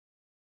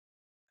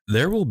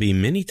There will be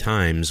many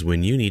times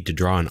when you need to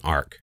draw an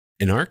arc.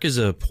 An arc is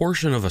a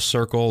portion of a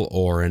circle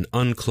or an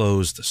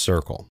unclosed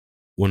circle.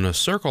 When a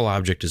circle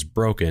object is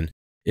broken,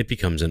 it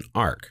becomes an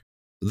arc.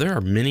 There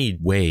are many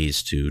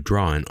ways to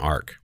draw an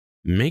arc.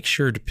 Make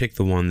sure to pick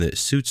the one that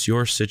suits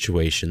your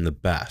situation the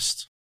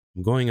best.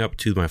 I'm going up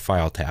to my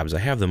file tabs. I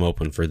have them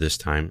open for this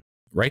time.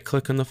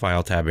 Right-click on the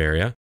file tab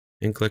area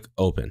and click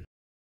Open.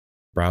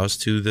 Browse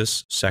to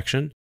this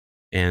section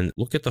and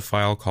look at the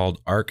file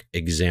called Arc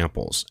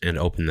Examples and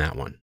open that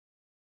one.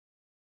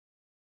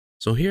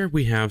 So here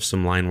we have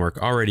some line work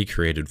already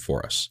created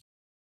for us.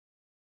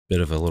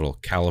 Bit of a little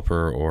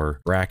caliper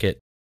or bracket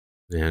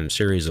and a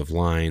series of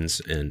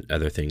lines and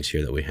other things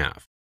here that we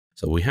have.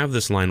 So we have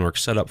this line work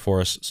set up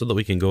for us so that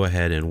we can go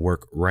ahead and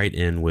work right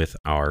in with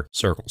our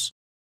circles.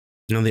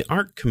 Now the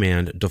arc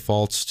command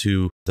defaults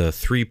to the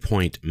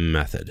 3-point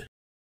method.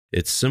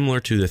 It's similar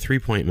to the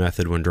 3-point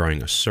method when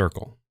drawing a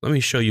circle. Let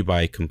me show you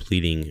by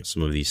completing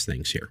some of these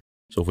things here.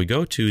 So if we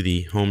go to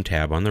the Home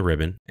tab on the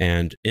ribbon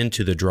and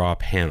into the Draw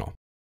panel,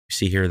 you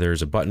see here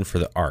there's a button for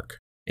the arc.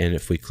 And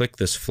if we click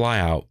this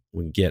flyout,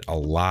 we get a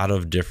lot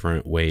of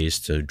different ways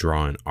to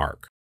draw an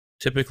arc.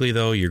 Typically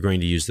though, you're going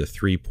to use the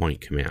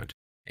 3-point command.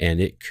 And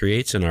it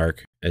creates an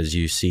arc, as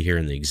you see here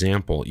in the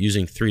example,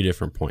 using 3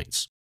 different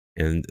points.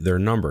 And they're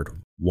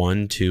numbered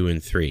 1, 2,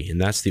 and 3.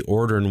 And that's the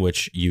order in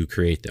which you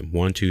create them,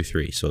 1, 2,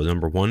 3. So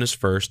number 1 is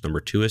first,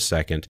 number 2 is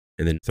second,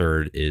 and then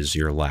third is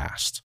your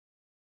last.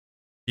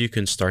 You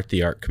can start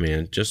the arc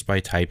command just by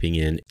typing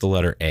in the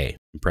letter A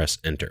and press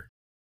Enter.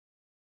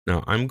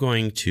 Now I'm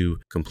going to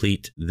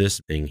complete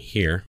this thing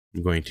here.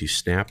 I'm going to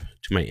snap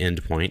to my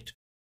end point.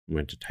 I'm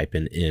going to type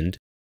in end.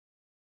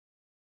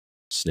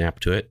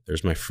 Snap to it.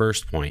 There's my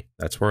first point.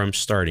 That's where I'm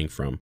starting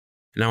from.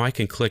 Now I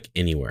can click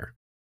anywhere.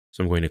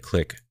 So I'm going to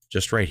click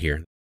just right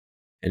here.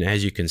 And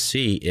as you can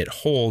see, it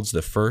holds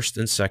the first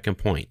and second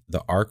point.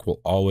 The arc will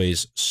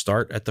always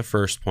start at the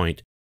first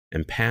point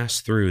and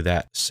pass through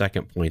that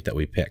second point that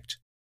we picked.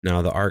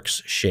 Now the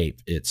arc's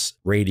shape, its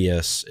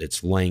radius,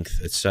 its length,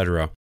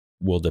 etc.,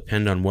 will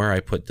depend on where I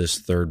put this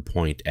third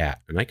point at.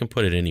 And I can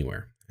put it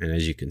anywhere. And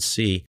as you can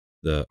see,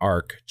 the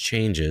arc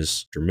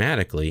changes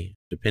dramatically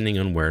depending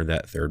on where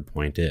that third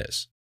point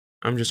is.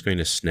 I'm just going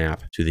to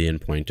snap to the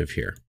end point of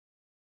here.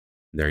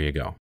 There you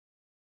go.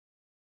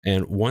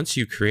 And once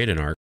you create an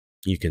arc,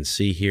 you can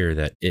see here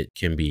that it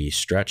can be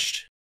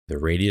stretched. The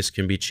radius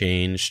can be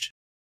changed.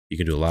 You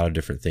can do a lot of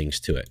different things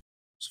to it.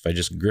 So if I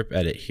just grip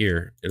edit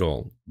here,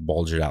 it'll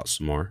bulge it out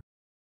some more.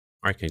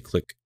 I can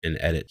click and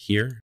edit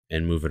here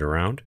and move it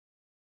around.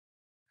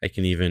 I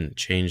can even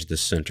change the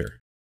center.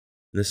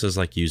 This is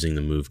like using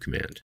the move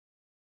command.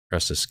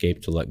 Press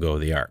escape to let go of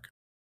the arc.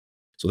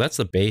 So that's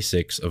the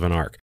basics of an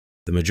arc.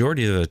 The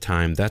majority of the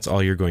time, that's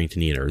all you're going to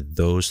need are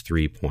those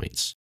 3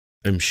 points.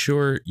 I'm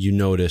sure you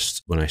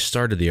noticed when I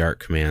started the arc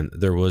command,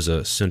 there was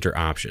a center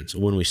option. So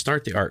when we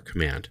start the arc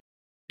command,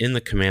 in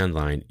the command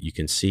line, you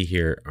can see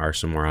here are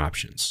some more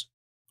options.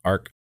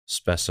 Arc,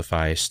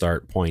 specify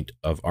start point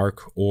of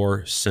arc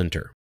or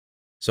center.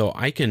 So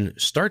I can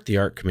start the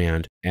arc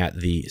command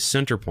at the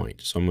center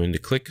point. So I'm going to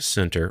click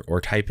center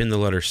or type in the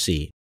letter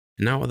C.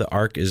 Now the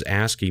arc is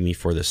asking me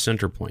for the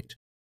center point.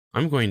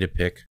 I'm going to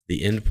pick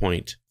the end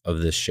point of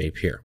this shape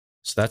here.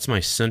 So that's my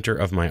center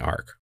of my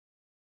arc.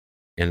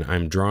 And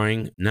I'm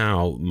drawing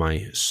now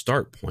my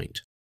start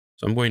point.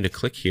 So I'm going to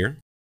click here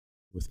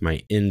with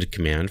my end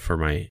command for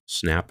my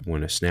snap. I'm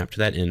going to snap to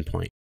that end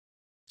point.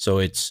 So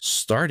it's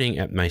starting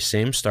at my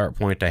same start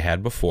point I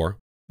had before,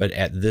 but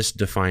at this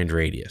defined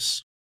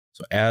radius.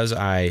 So as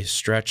I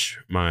stretch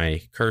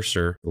my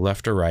cursor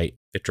left or right,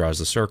 it draws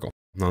the circle.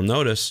 Now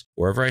notice,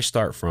 wherever I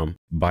start from,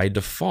 by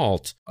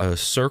default, a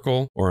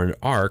circle or an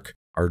arc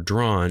are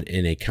drawn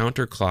in a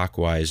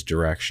counterclockwise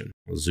direction.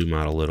 I'll zoom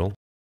out a little.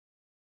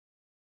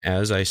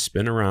 As I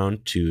spin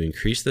around to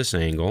increase this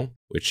angle,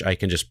 which I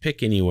can just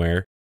pick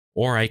anywhere,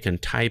 or I can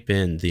type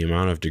in the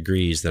amount of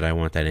degrees that I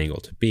want that angle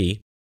to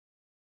be,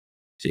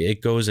 see,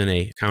 it goes in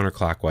a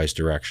counterclockwise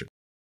direction.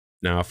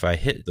 Now, if I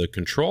hit the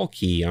Control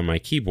key on my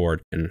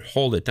keyboard and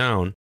hold it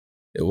down,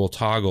 it will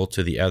toggle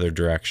to the other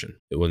direction.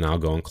 It will now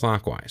go in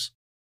clockwise.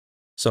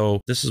 So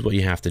this is what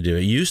you have to do.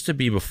 It used to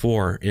be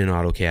before in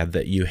AutoCAD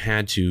that you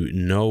had to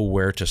know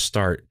where to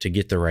start to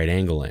get the right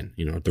angle in,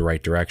 the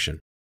right direction.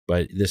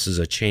 But this is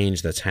a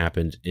change that's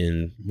happened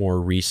in more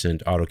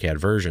recent AutoCAD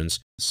versions.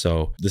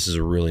 So this is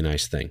a really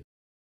nice thing.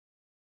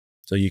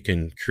 So you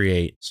can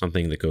create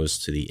something that goes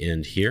to the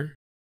end here.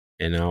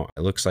 And now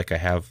it looks like I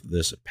have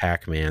this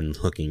Pac-Man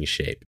looking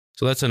shape.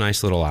 So that's a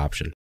nice little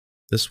option.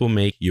 This will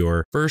make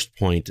your first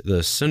point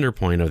the center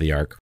point of the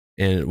arc,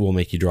 and it will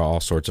make you draw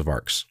all sorts of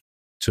arcs.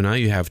 So now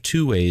you have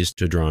 2 ways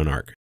to draw an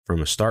arc, from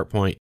a start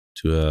point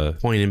to a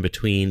point in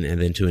between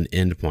and then to an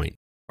end point.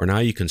 Or now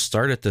you can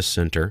start at the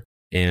center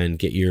and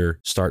get your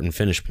start and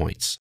finish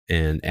points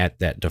and at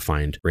that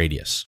defined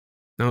radius.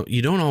 Now,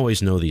 you don't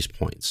always know these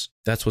points.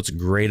 That's what's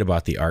great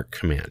about the arc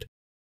command.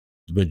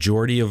 The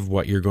majority of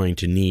what you're going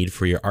to need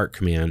for your arc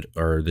command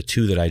are the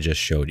 2 that I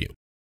just showed you.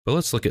 But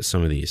let's look at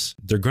some of these.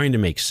 They're going to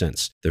make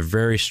sense. They're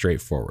very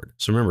straightforward.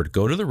 So remember,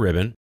 go to the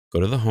ribbon go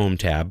to the Home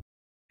tab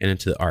and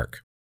into the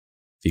arc.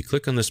 If you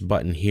click on this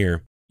button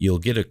here, you'll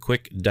get a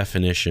quick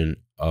definition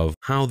of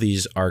how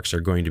these arcs are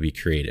going to be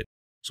created.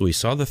 So we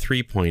saw the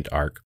 3-point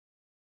arc.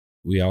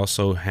 We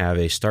also have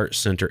a start,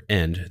 center,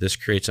 end. This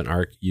creates an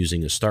arc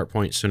using a start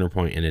point, center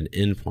point, and an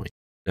end point.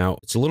 Now,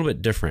 it's a little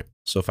bit different.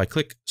 So if I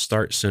click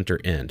start, center,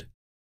 end,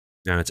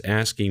 now it's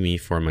asking me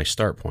for my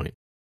start point.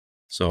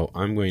 So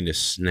I'm going to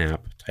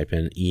snap, type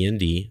in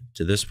END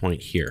to this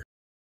point here.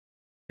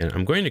 And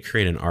I'm going to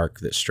create an arc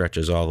that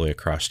stretches all the way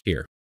across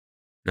here.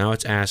 Now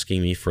it's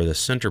asking me for the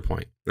center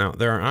point. Now,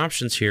 there are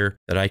options here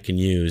that I can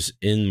use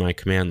in my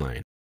command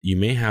line. You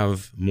may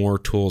have more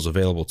tools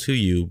available to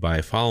you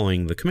by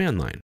following the command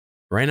line.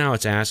 Right now,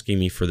 it's asking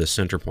me for the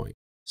center point.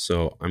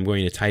 So I'm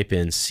going to type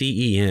in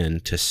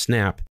CEN to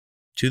snap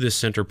to the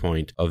center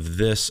point of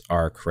this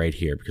arc right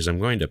here, because I'm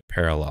going to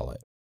parallel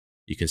it.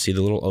 You can see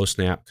the little O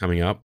snap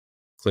coming up.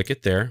 Click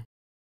it there.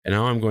 And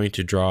now I'm going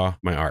to draw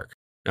my arc.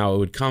 Now, it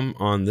would come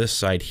on this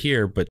side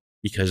here, but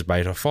because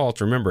by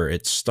default, remember,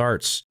 it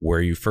starts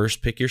where you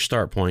first pick your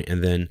start point,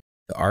 and then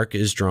the arc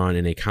is drawn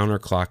in a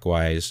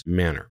counterclockwise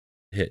manner.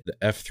 Hit the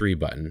F3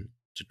 button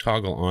to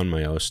toggle on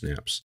my O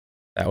snaps.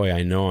 That way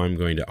I know I'm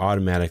going to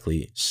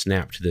automatically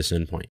snap to this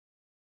endpoint.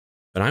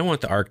 But I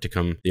want the arc to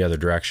come the other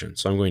direction.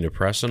 So I'm going to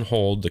press and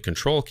hold the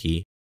Control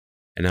key,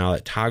 and now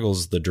it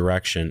toggles the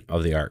direction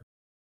of the arc.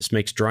 This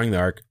makes drawing the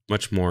arc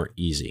much more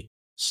easy.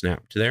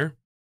 Snap to there,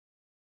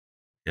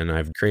 and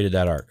I've created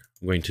that arc.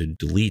 I'm going to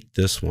delete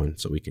this one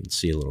so we can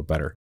see a little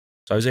better.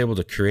 So I was able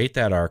to create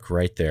that arc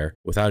right there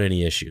without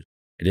any issues.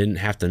 I didn't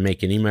have to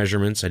make any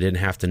measurements. I didn't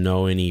have to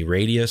know any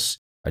radius.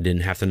 I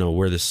didn't have to know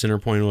where the center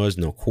point was,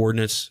 no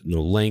coordinates,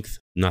 no length,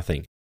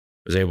 nothing. I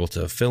was able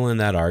to fill in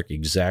that arc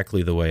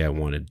exactly the way I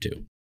wanted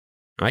to.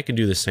 I can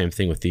do the same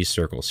thing with these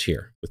circles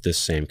here with this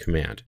same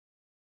command.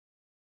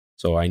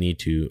 So I need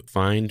to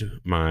find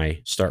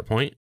my start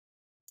point.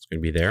 It's going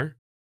to be there.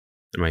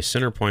 And my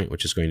center point,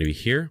 which is going to be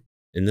here.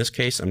 In this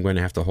case, I'm going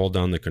to have to hold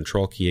down the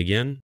Control key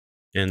again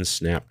and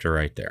snap to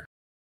right there.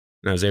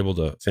 And I was able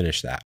to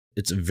finish that.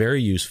 It's a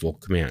very useful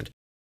command.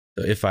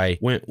 So if I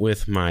went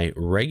with my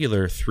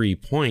regular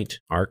 3-point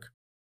arc,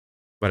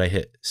 but I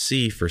hit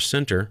C for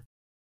center,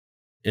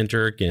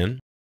 enter again,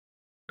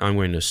 I'm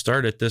going to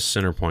start at this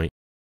center point,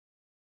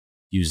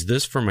 use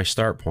this for my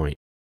start point.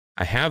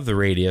 I have the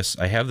radius,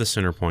 I have the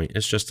center point,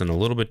 it's just in a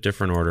little bit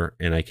different order,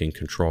 and I can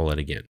control it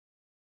again.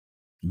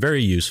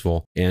 Very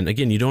useful. And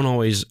again, you don't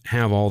always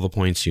have all the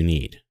points you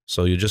need.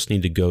 So you just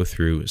need to go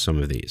through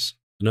some of these.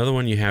 Another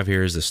one you have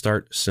here is the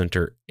start,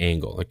 center,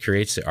 angle. It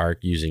creates the arc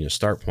using a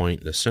start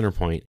point, the center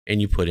point, and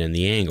you put in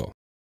the angle.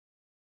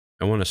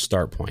 I want a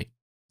start point.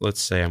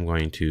 Let's say I'm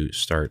going to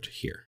start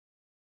here.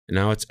 And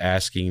now it's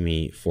asking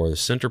me for the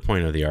center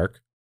point of the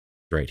arc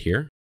right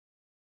here.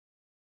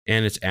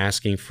 And it's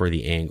asking for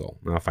the angle.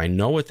 Now, if I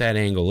know what that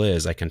angle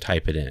is, I can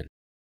type it in.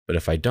 But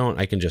if I don't,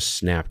 I can just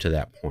snap to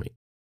that point.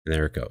 And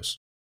there it goes.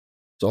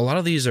 So a lot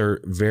of these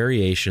are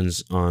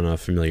variations on a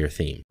familiar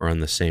theme or on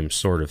the same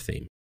sort of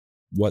theme.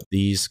 What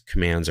these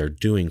commands are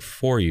doing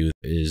for you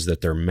is that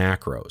they're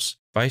macros.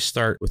 If I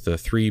start with the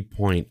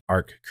 3-point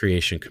arc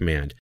creation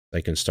command,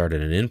 I can start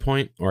at an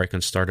endpoint or I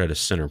can start at a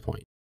center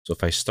point. So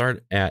if I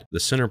start at the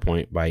center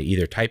point by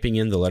either typing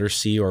in the letter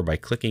C or by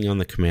clicking on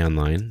the command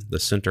line, the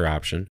center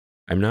option,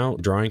 I'm now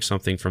drawing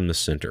something from the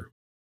center.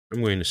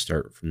 I'm going to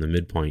start from the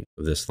midpoint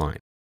of this line.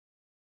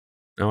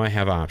 Now I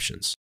have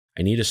options.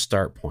 I need a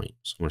start point.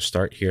 So I'm going to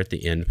start here at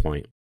the end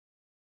point.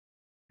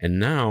 And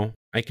now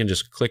I can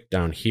just click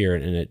down here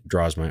and it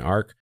draws my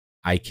arc.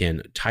 I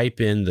can type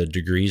in the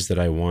degrees that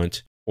I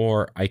want,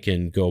 or I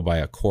can go by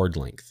a chord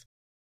length.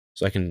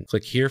 So I can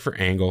click here for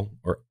angle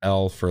or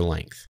L for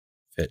length.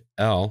 If I hit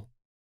L,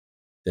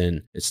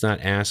 then it's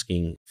not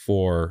asking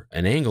for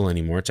an angle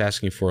anymore. It's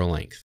asking for a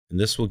length. And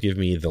this will give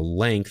me the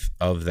length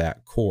of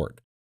that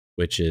chord,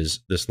 which is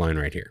this line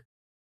right here.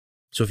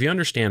 So if you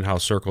understand how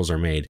circles are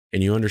made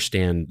and you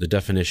understand the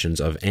definitions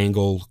of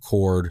angle,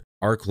 chord,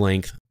 arc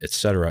length,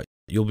 etc.,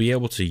 you'll be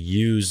able to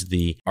use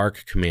the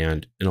arc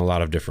command in a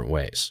lot of different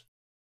ways.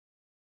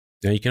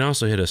 Now you can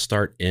also hit a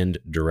start end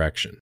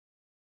direction.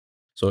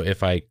 So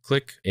if I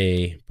click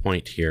a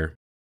point here,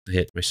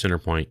 hit my center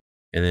point,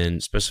 and then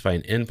specify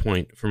an end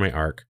point for my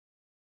arc,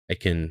 I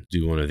can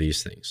do one of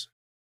these things.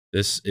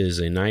 This is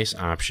a nice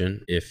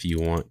option if you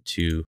want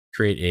to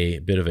create a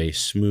bit of a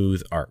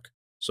smooth arc.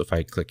 So if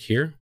I click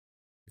here,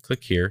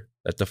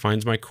 that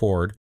defines my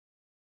chord.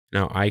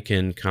 Now I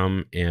can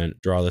come and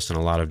draw this in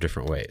a lot of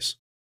different ways.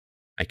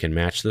 I can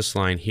match this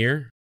line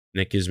here,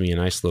 and it gives me a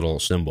nice little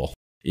symbol.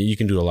 You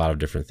can do a lot of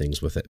different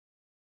things with it.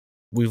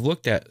 We've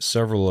looked at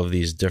several of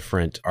these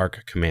different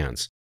arc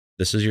commands.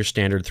 This is your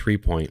standard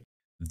 3-point.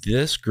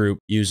 This group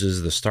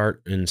uses the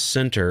start and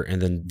center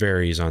and then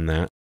varies on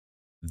that.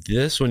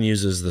 This one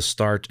uses the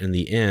start and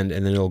the end,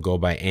 and then it'll go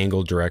by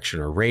angle, direction,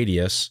 or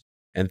radius.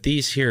 And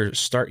these here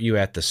start you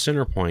at the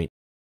center point,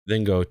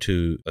 then go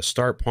to a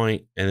start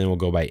point, and then we'll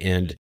go by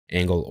end,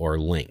 angle, or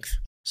length.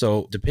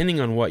 So depending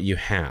on what you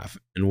have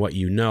and what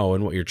you know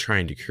and what you're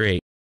trying to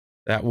create,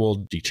 that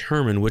will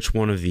determine which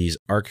one of these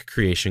arc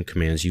creation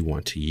commands you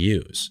want to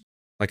use.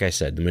 Like I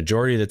said, the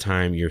majority of the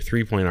time, your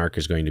 3-point arc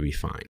is going to be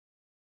fine.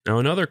 Now,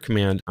 another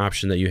command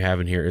option that you have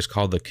in here is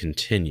called the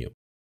continue.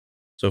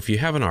 So if you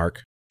have an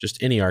arc,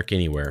 just any arc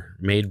anywhere,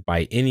 made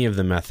by any of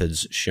the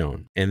methods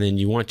shown, and then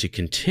you want to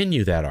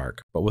continue that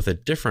arc, but with a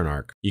different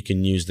arc, you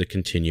can use the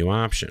continue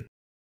option.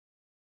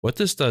 What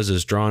this does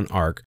is draw an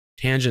arc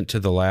tangent to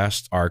the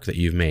last arc that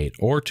you've made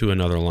or to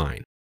another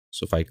line.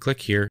 So if I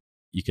click here,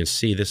 you can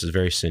see this is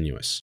very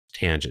sinuous,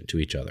 tangent to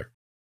each other.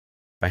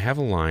 If I have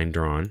a line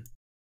drawn,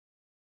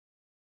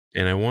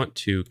 and I want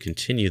to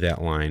continue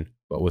that line,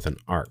 but with an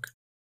arc.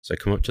 So I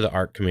come up to the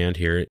arc command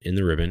here in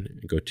the ribbon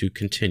and go to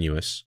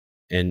continuous,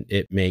 and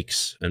it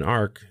makes an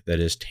arc that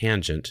is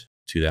tangent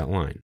to that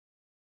line.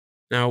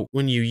 Now,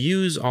 when you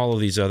use all of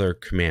these other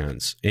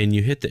commands and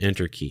you hit the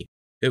enter key,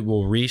 it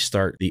will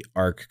restart the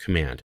arc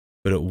command,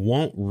 but it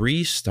won't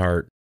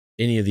restart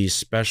any of these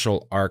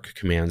special arc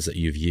commands that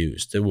you've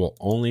used. It will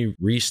only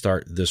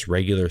restart this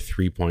regular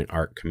 3-point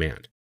arc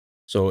command.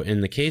 So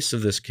in the case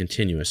of this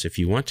continuous, if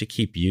you want to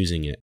keep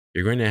using it,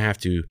 you're going to have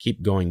to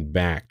keep going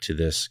back to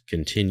this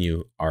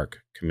continue arc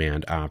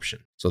command option.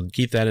 So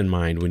keep that in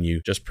mind when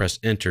you just press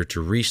enter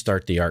to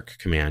restart the arc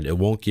command. It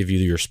won't give you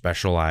your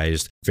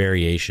specialized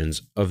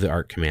variations of the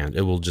arc command.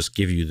 It will just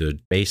give you the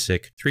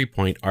basic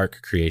 3-point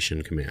arc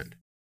creation command.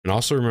 And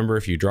also remember,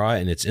 if you draw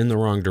it and it's in the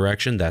wrong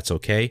direction, that's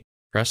okay.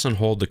 Press and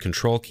hold the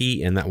control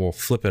key and that will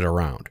flip it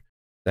around.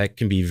 That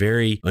can be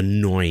very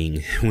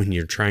annoying when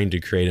you're trying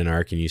to create an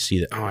arc and you see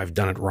that, oh, I've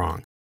done it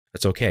wrong.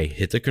 That's okay.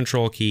 Hit the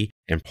control key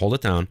and pull it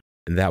down,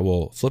 and that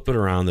will flip it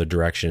around the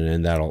direction,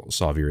 and that'll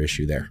solve your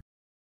issue there.